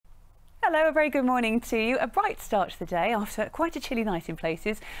Hello, a very good morning to you. A bright start to the day after quite a chilly night in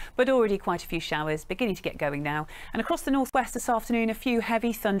places, but already quite a few showers beginning to get going now. And across the northwest this afternoon, a few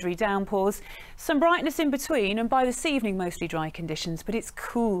heavy thundery downpours, some brightness in between, and by this evening mostly dry conditions, but it's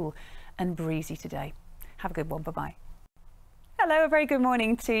cool and breezy today. Have a good one. Bye-bye. Hello, a very good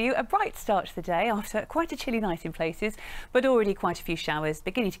morning to you. A bright start to the day after quite a chilly night in places, but already quite a few showers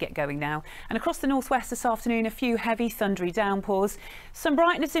beginning to get going now. And across the northwest this afternoon, a few heavy thundery downpours, some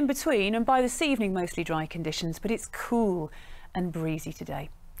brightness in between, and by this evening mostly dry conditions, but it's cool and breezy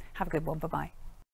today. Have a good one. Bye-bye.